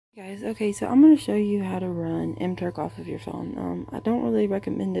Guys, okay, so I'm going to show you how to run Mturk off of your phone. I don't really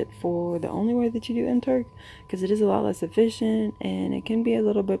recommend it for the only way that you do Mturk because it is a lot less efficient and it can be a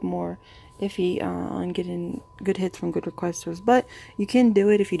little bit more iffy on getting good hits from good requesters. But you can do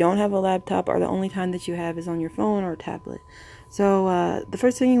it if you don't have a laptop or the only time that you have is on your phone or tablet. So the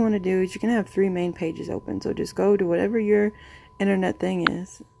first thing you want to do is you're going to have three main pages open. So just go to whatever your internet thing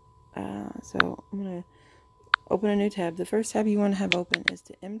is. So I'm going to open a new tab. The first tab you want to have open is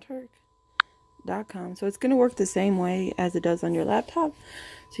to mturk.com. So it's going to work the same way as it does on your laptop.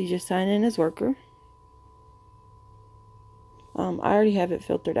 So you just sign in as worker. I already have it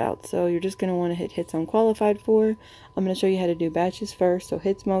filtered out, so you're just going to want to hit hits unqualified for. I'm going to show you how to do batches first, so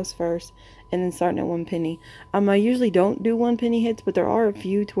hits most first, and then starting at 1 penny. I usually don't do 1 penny hits, but there are a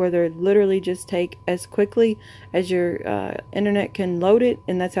few to where they literally just take as quickly as your internet can load it,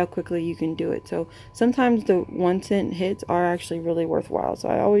 and that's how quickly you can do it. So sometimes the 1 cent hits are actually really worthwhile, so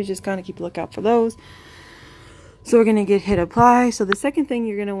I always just kind of keep a lookout for those. So we're going to hit apply. So the second thing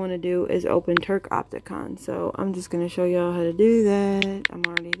you're going to want to do is open Turk Opticon. So I'm just going to show y'all how to do that. I'm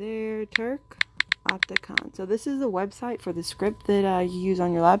already there. Turk Opticon. So this is the website for the script that you use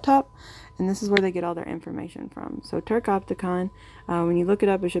on your laptop. And this is where they get all their information from. So Turk Opticon, when you look it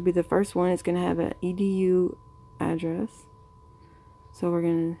up, it should be the first one. It's going to have an edu address. So we're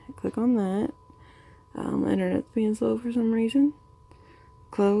going to click on that. My internet's being slow for some reason.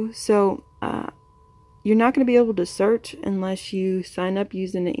 Close. So, you're not going to be able to search unless you sign up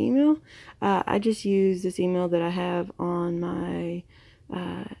using the email. I just use this email that I have on my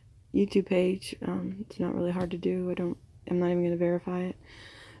YouTube page. It's not really hard to do. I'm not even going to verify it.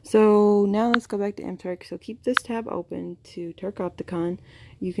 So now let's go back to Mturk. So keep this tab open to Turk Opticon.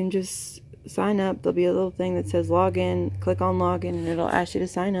 You can just sign up. There'll be a little thing that says login. Click on login and it'll ask you to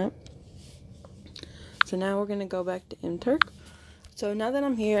sign up. So now we're going to go back to Mturk. So now that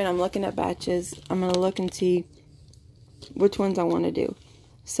I'm here and I'm looking at batches, I'm going to look and see which ones I want to do.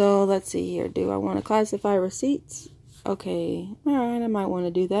 So let's see here. Do I want to classify receipts? Okay. Alright, I might want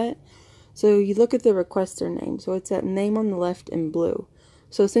to do that. So you look at the requester name. So it's that name on the left in blue.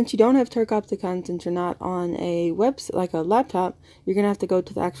 So since you don't have Turk Opticon, since you're not on a website, like a laptop, you're going to have to go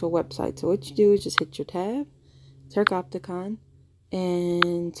to the actual website. So what you do is just hit your tab, Turk Opticon,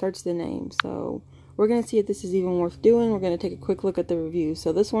 and search the name. So we're going to see if this is even worth doing. We're going to take a quick look at the reviews.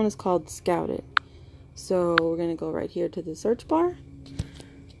 So this one is called Scout It. So we're going to go right here to the search bar.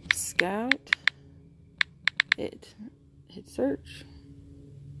 Scout It. Hit search.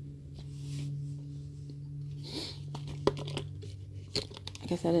 I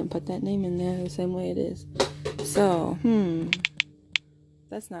guess I didn't put that name in there the same way it is. So,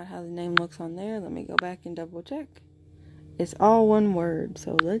 that's not how the name looks on there. Let me go back and double check. It's all one word,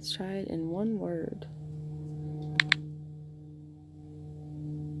 so let's try it in one word.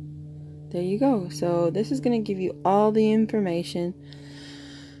 There you go. So this is going to give you all the information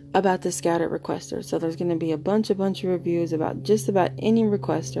about the Scout It requester. So there's going to be a bunch of reviews about just about any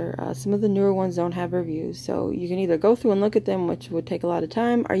requester. Some of the newer ones don't have reviews, so you can either go through and look at them, which would take a lot of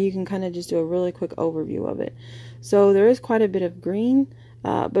time, or you can kind of just do a really quick overview of it. So there is quite a bit of green,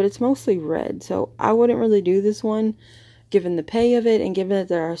 but it's mostly red. So I wouldn't really do this one given the pay of it and given that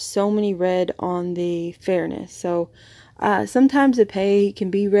there are so many red on the fairness. So sometimes the pay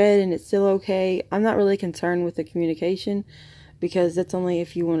can be red and it's still okay. I'm not really concerned with the communication because that's only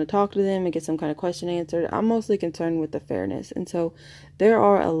if you want to talk to them and get some kind of question answered. I'm mostly concerned with the fairness. And so there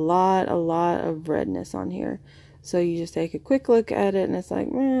are a lot of redness on here. So you just take a quick look at it and it's like,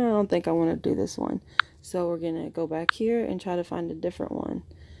 I don't think I want to do this one. So we're going to go back here and try to find a different one.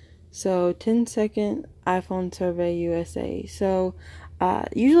 So 10-second iPhone survey USA. So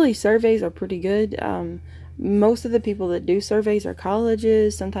usually surveys are pretty good. Most of the people that do surveys are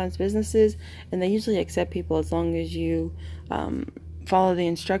colleges, sometimes businesses, and they usually accept people as long as you follow the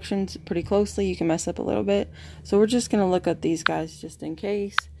instructions pretty closely. You can mess up a little bit. So we're just going to look up these guys just in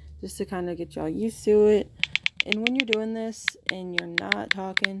case, just to kind of get y'all used to it. And when you're doing this and you're not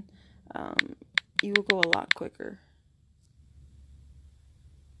talking, you will go a lot quicker.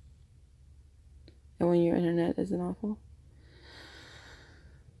 And when your internet isn't awful.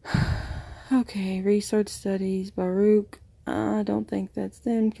 Okay, research studies, Baruch. I don't think that's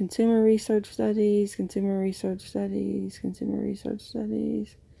them. Consumer research studies, consumer research studies, consumer research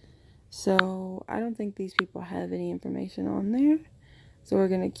studies. So I don't think these people have any information on there. So we're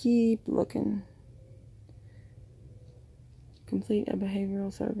going to keep looking. Complete a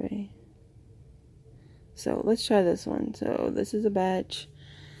behavioral survey. So let's try this one. So this is a batch.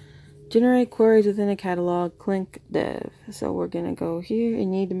 Generate queries within a catalog, click dev. So we're going to go here and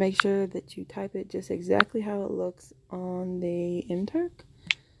you need to make sure that you type it just exactly how it looks on the Mturk.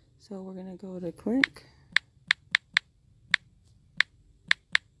 So we're going to go to click.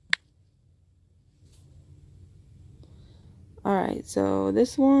 Alright, so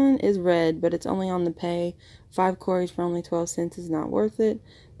this one is red, but it's only on the pay. 5 quarries for only 12 cents is not worth it.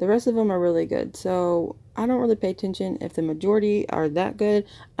 The rest of them are really good. So I don't really pay attention. If the majority are that good,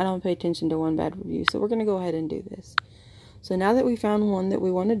 I don't pay attention to one bad review. So we're going to go ahead and do this. So now that we found one that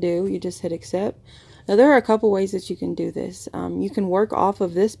we want to do, you just hit accept. Now there are a couple ways that you can do this. You can work off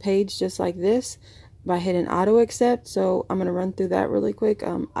of this page just like this by hitting auto accept. So I'm going to run through that really quick.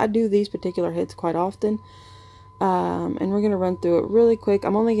 I do these particular hits quite often. And we're going to run through it really quick.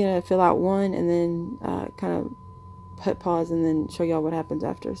 I'm only going to fill out one and then kind of hit pause and then show y'all what happens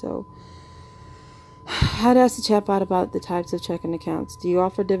after. So, how to ask the chatbot about the types of checking accounts. Do you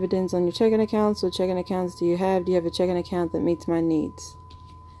offer dividends on your checking accounts? What checking accounts do you have? Do you have a checking account that meets my needs?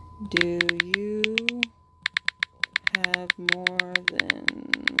 Do you have more than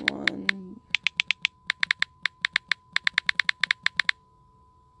one?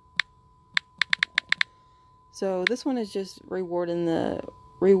 So this one is just rewarding the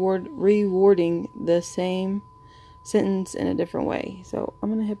same sentence in a different way. So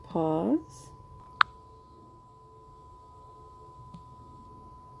I'm gonna hit pause.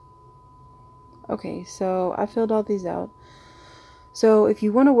 Okay, so I filled all these out. So if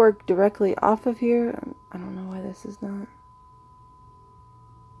you want to work directly off of here, I don't know why this is not.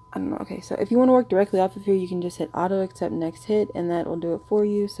 I don't know. Okay, so if you want to work directly off of here, you can just hit auto accept next hit, and that will do it for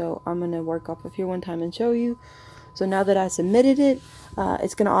you. So I'm going to work off of here one time and show you. So now that I submitted it,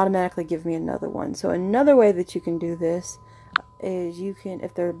 it's going to automatically give me another one. So another way that you can do this is you can,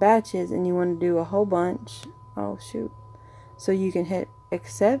 if there are batches and you want to do a whole bunch, oh shoot. So you can hit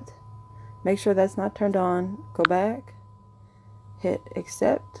accept, make sure that's not turned on, go back, hit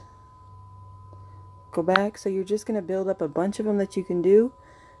accept, go back. So you're just going to build up a bunch of them that you can do.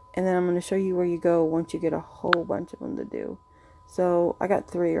 And then I'm going to show you where you go once you get a whole bunch of them to do. So I got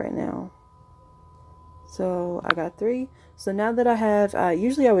 3 right now. So I got 3. So now that I have,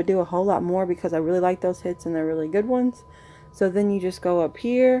 usually I would do a whole lot more because I really like those hits and they're really good ones. So then you just go up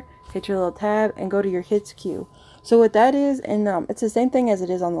here, hit your little tab, and go to your hits queue. So what that is, and it's the same thing as it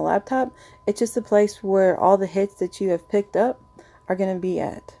is on the laptop. It's just a place where all the hits that you have picked up are going to be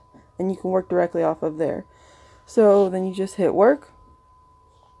at. And you can work directly off of there. So then you just hit work.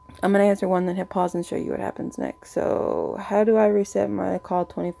 I'm going to answer one, then hit pause and show you what happens next. So, how do I reset my call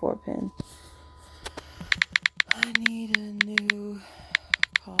 24 pin? I need a new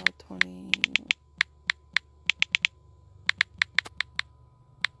call 20.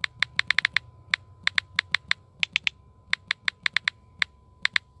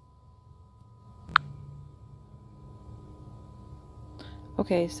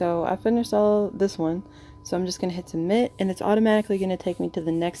 Okay, so I finished all this one. So I'm just going to hit submit, and it's automatically going to take me to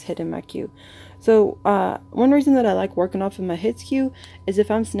the next hit in my queue. So one reason that I like working off of my hits queue is if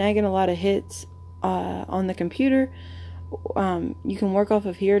I'm snagging a lot of hits on the computer, you can work off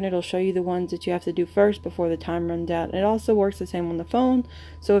of here and it'll show you the ones that you have to do first before the time runs out. And it also works the same on the phone.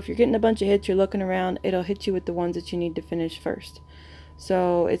 So if you're getting a bunch of hits, you're looking around, it'll hit you with the ones that you need to finish first.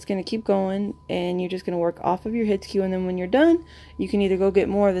 So it's going to keep going, and you're just going to work off of your hits queue, and then when you're done, you can either go get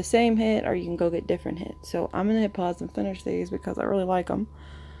more of the same hit or you can go get different hits. So I'm going to hit pause and finish these because I really like them.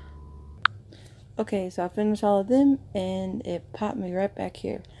 Okay, so I finished all of them, and it popped me right back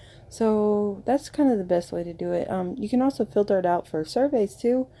here. So that's kind of the best way to do it. You can also filter it out for surveys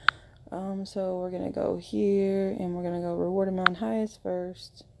too. So we're going to go here, and we're going to go reward amount highest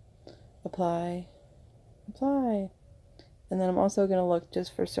first. Apply. And then I'm also going to look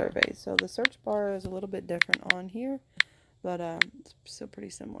just for surveys. So the search bar is a little bit different on here, but it's still pretty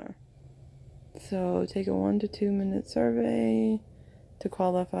similar. So take a 1 to 2 minute survey to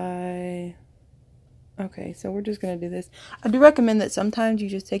qualify. Okay, so we're just going to do this. I do recommend that sometimes you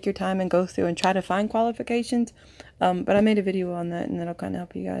just take your time and go through and try to find qualifications. But I made a video on that, and that'll kind of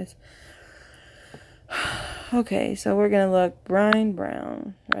help you guys. Okay, so we're going to look Brian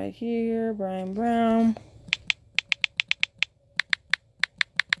Brown right here. Brian Brown.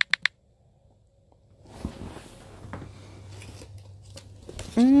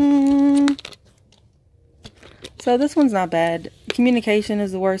 So this one's not bad. Communication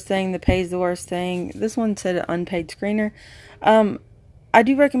is the worst thing. The pay is the worst thing. This one said unpaid screener. I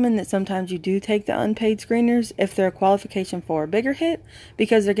do recommend that sometimes you do take the unpaid screeners if they're a qualification for a bigger hit,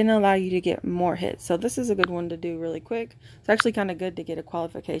 because they're going to allow you to get more hits. So this is a good one to do really quick. It's actually kind of good to get a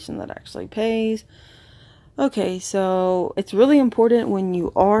qualification that actually pays. Okay, so it's really important when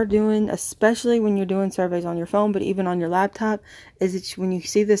you are doing, especially when you're doing surveys on your phone, but even on your laptop, is that when you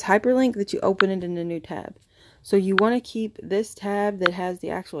see this hyperlink that you open it in a new tab. So you want to keep this tab that has the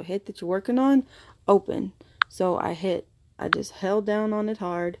actual hit that you're working on open. So I just held down on it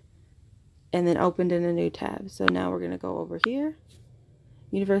hard and then opened in a new tab. So now we're going to go over here.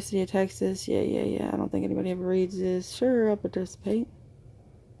 University of Texas. Yeah. I don't think anybody ever reads this. Sure, I'll participate.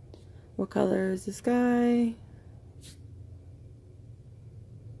 What color is the sky?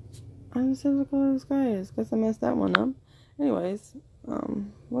 I don't see what color the sky is. Guess I messed that one up. Anyways,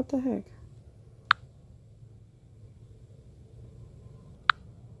 what the heck?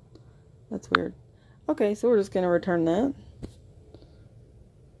 That's weird. Okay, so we're just going to return that.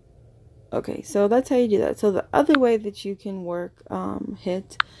 Okay, so that's how you do that. So the other way that you can work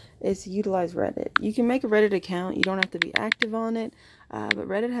hit is to utilize Reddit. You can make a Reddit account. You don't have to be active on it. But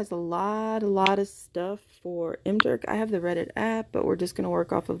Reddit has a lot of stuff for Mturk. I have the Reddit app, but we're just going to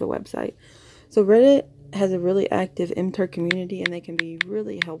work off of the website. So Reddit has a really active Mturk community, and they can be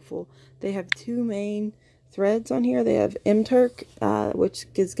really helpful. They have two main threads on here. They have Mturk, which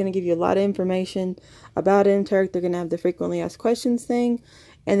is going to give you a lot of information about Mturk. They're going to have the frequently asked questions thing.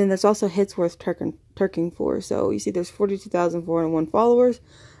 And then there's also hits worth turking for. So you see there's 42,401 followers.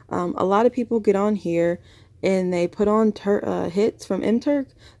 A lot of people get on here and they put on hits from Mturk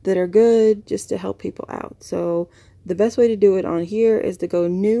that are good just to help people out. So the best way to do it on here is to go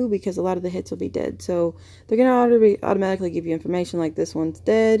new, because a lot of the hits will be dead. So they're going to automatically give you information like this one's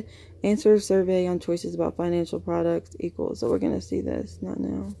dead. Answer a survey on choices about financial products equals. So we're going to see this, not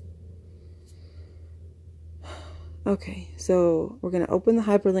now. Okay, so we're going to open the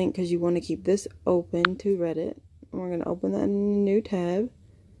hyperlink because you want to keep this open to Reddit. We're going to open that in a new tab.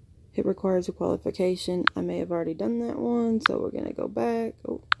 It requires a qualification. I may have already done that one, so we're going to go back.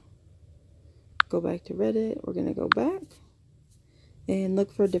 Go back to Reddit. We're going to go back and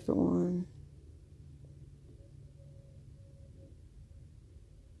look for a different one.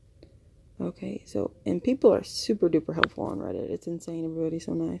 Okay, so, and people are super duper helpful on Reddit. It's insane. Everybody's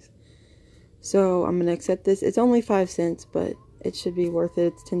so nice. So I'm going to accept this. It's only 5 cents, but it should be worth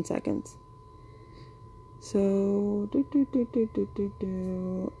it. It's 10 seconds. So,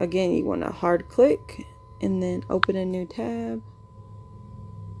 again, you want to hard click and then open a new tab.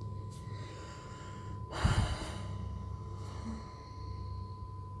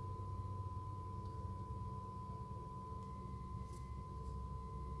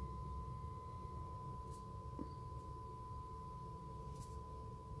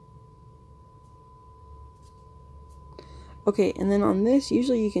 Okay, and then on this,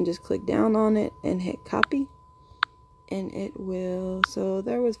 usually you can just click down on it and hit copy. And it will, so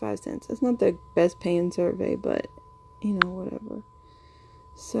there was 5 cents. That's not the best paying survey, but, you know, whatever.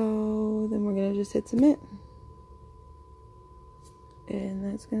 So then we're going to just hit submit. And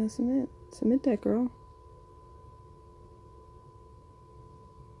that's going to submit. Submit that, girl.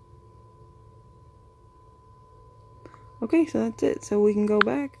 Okay, so that's it. So we can go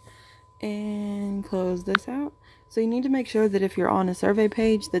back and close this out. So you need to make sure that if you're on a survey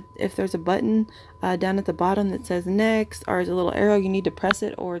page, that if there's a button down at the bottom that says next, or is a little arrow, you need to press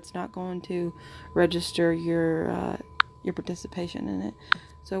it, or it's not going to register your participation in it.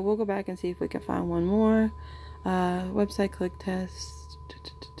 So we'll go back and see if we can find one more. Website click test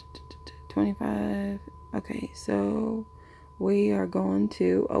 25. Okay, so we are going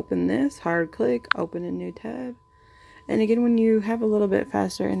to open this, hard click, open a new tab. And again, when you have a little bit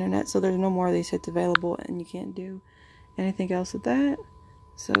faster internet, so there's no more of these hits available and you can't do anything else with that.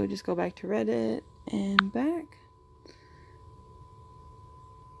 So just go back to Reddit and back.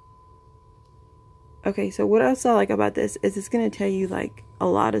 Okay, so what else I like about this is it's going to tell you like a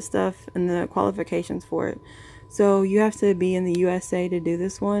lot of stuff and the qualifications for it. So you have to be in the USA to do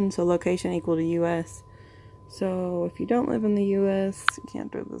this one. So location equal to US. So if you don't live in the US, you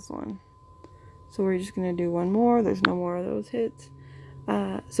can't do this one. So we're just going to do one more. There's no more of those hits.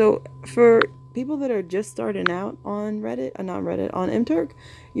 So for people that are just starting out on Reddit, not Reddit, on Mturk,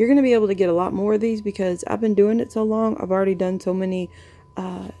 you're going to be able to get a lot more of these because I've been doing it so long. I've already done so many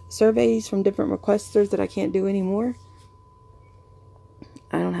surveys from different requesters that I can't do anymore.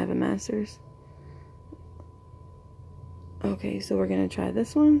 I don't have a master's. Okay, so we're going to try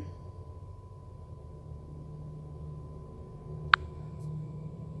this one.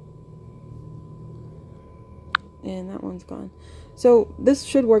 And that one's gone. So this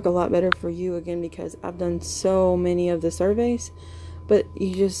should work a lot better for you again because I've done so many of the surveys. But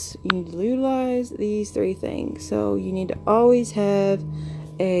you need to utilize these 3 things. So you need to always have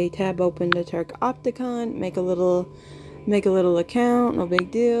a tab open to Turk Opticon. Make a little account, no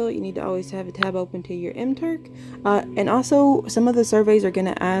big deal. You need to always have a tab open to your Mturk. And also some of the surveys are going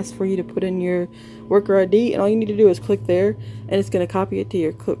to ask for you to put in your worker ID, and all you need to do is click there and it's going to copy it to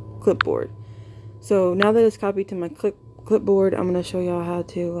your clipboard. So now that it's copied to my clipboard, I'm going to show y'all how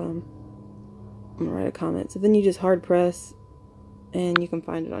to, I'm going to write a comment. So then you just hard press and you can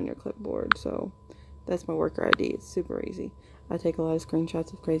find it on your clipboard. So that's my worker ID. It's super easy. I take a lot of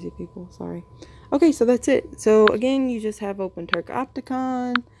screenshots of crazy people. Sorry. Okay, so that's it. So again, you just have open Mturk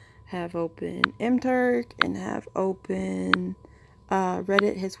Opticon, have open Mturk, and have open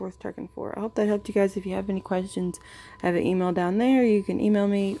Reddit his worth Turkin for. I hope that helped you guys. If you have any questions, I have an email down there. You can email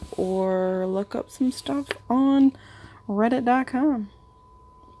me or look up some stuff on reddit.com.